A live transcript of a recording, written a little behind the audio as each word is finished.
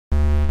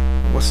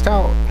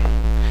Well,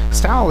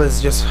 style is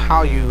just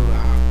how you,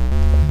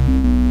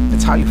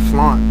 it's how you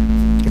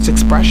flaunt. It's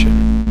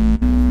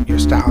expression. Your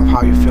style of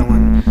how you're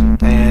feeling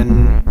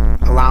and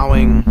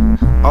allowing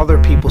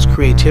other people's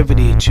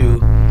creativity to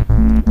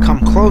come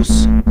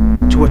close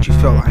to what you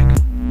feel like.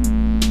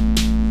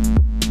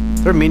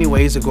 There are many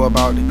ways to go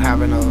about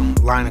having a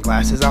line of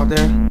glasses out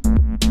there,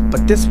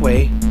 but this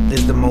way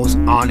is the most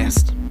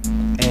honest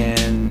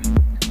and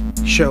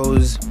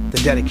shows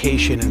the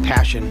dedication and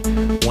passion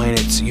when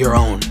it's your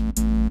own.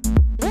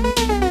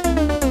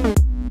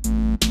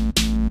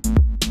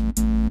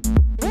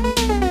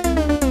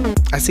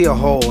 I see a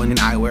hole in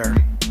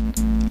eyewear.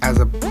 As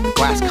a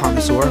glass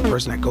connoisseur, a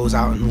person that goes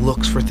out and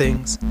looks for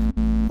things,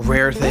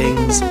 rare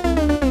things,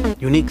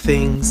 unique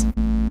things,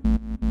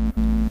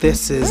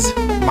 this is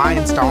my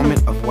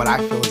installment of what I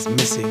feel is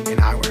missing in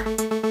eyewear.